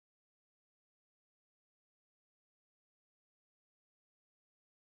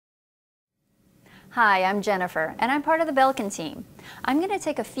Hi, I'm Jennifer, and I'm part of the Belkin team. I'm going to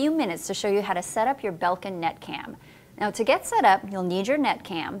take a few minutes to show you how to set up your Belkin NetCam. Now, to get set up, you'll need your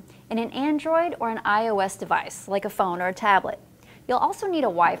NetCam in an Android or an iOS device, like a phone or a tablet. You'll also need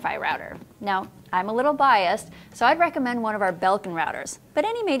a Wi-Fi router. Now, I'm a little biased, so I'd recommend one of our Belkin routers, but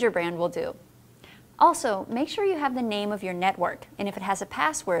any major brand will do. Also, make sure you have the name of your network, and if it has a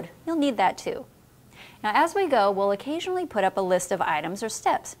password, you'll need that too. Now, as we go, we'll occasionally put up a list of items or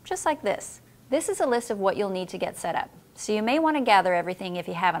steps, just like this. This is a list of what you'll need to get set up, so you may want to gather everything if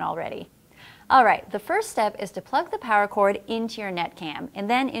you haven't already. Alright, the first step is to plug the power cord into your NetCam and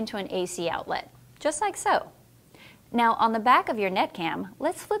then into an AC outlet, just like so. Now, on the back of your NetCam,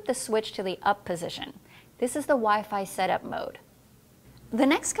 let's flip the switch to the up position. This is the Wi-Fi setup mode. The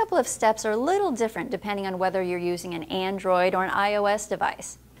next couple of steps are a little different depending on whether you're using an Android or an iOS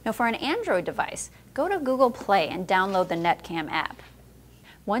device. Now, for an Android device, go to Google Play and download the NetCam app.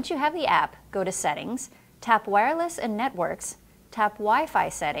 Once you have the app, go to Settings, tap Wireless and Networks, tap Wi-Fi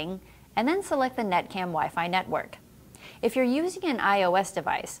Setting, and then select the NetCam Wi-Fi network. If you're using an iOS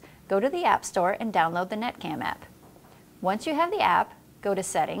device, go to the App Store and download the NetCam app. Once you have the app, go to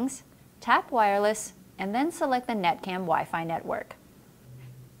Settings, tap Wireless, and then select the NetCam Wi-Fi network.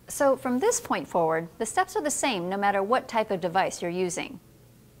 So from this point forward, the steps are the same no matter what type of device you're using.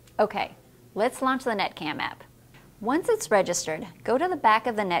 Okay, let's launch the NetCam app. Once it's registered, go to the back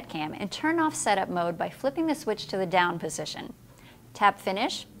of the NetCam and turn off setup mode by flipping the switch to the down position. Tap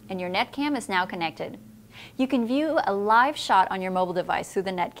Finish, and your NetCam is now connected. You can view a live shot on your mobile device through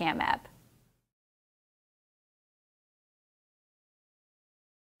the NetCam app.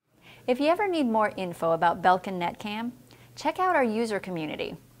 If you ever need more info about Belkin NetCam, check out our user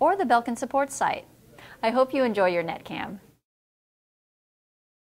community or the Belkin support site. I hope you enjoy your NetCam.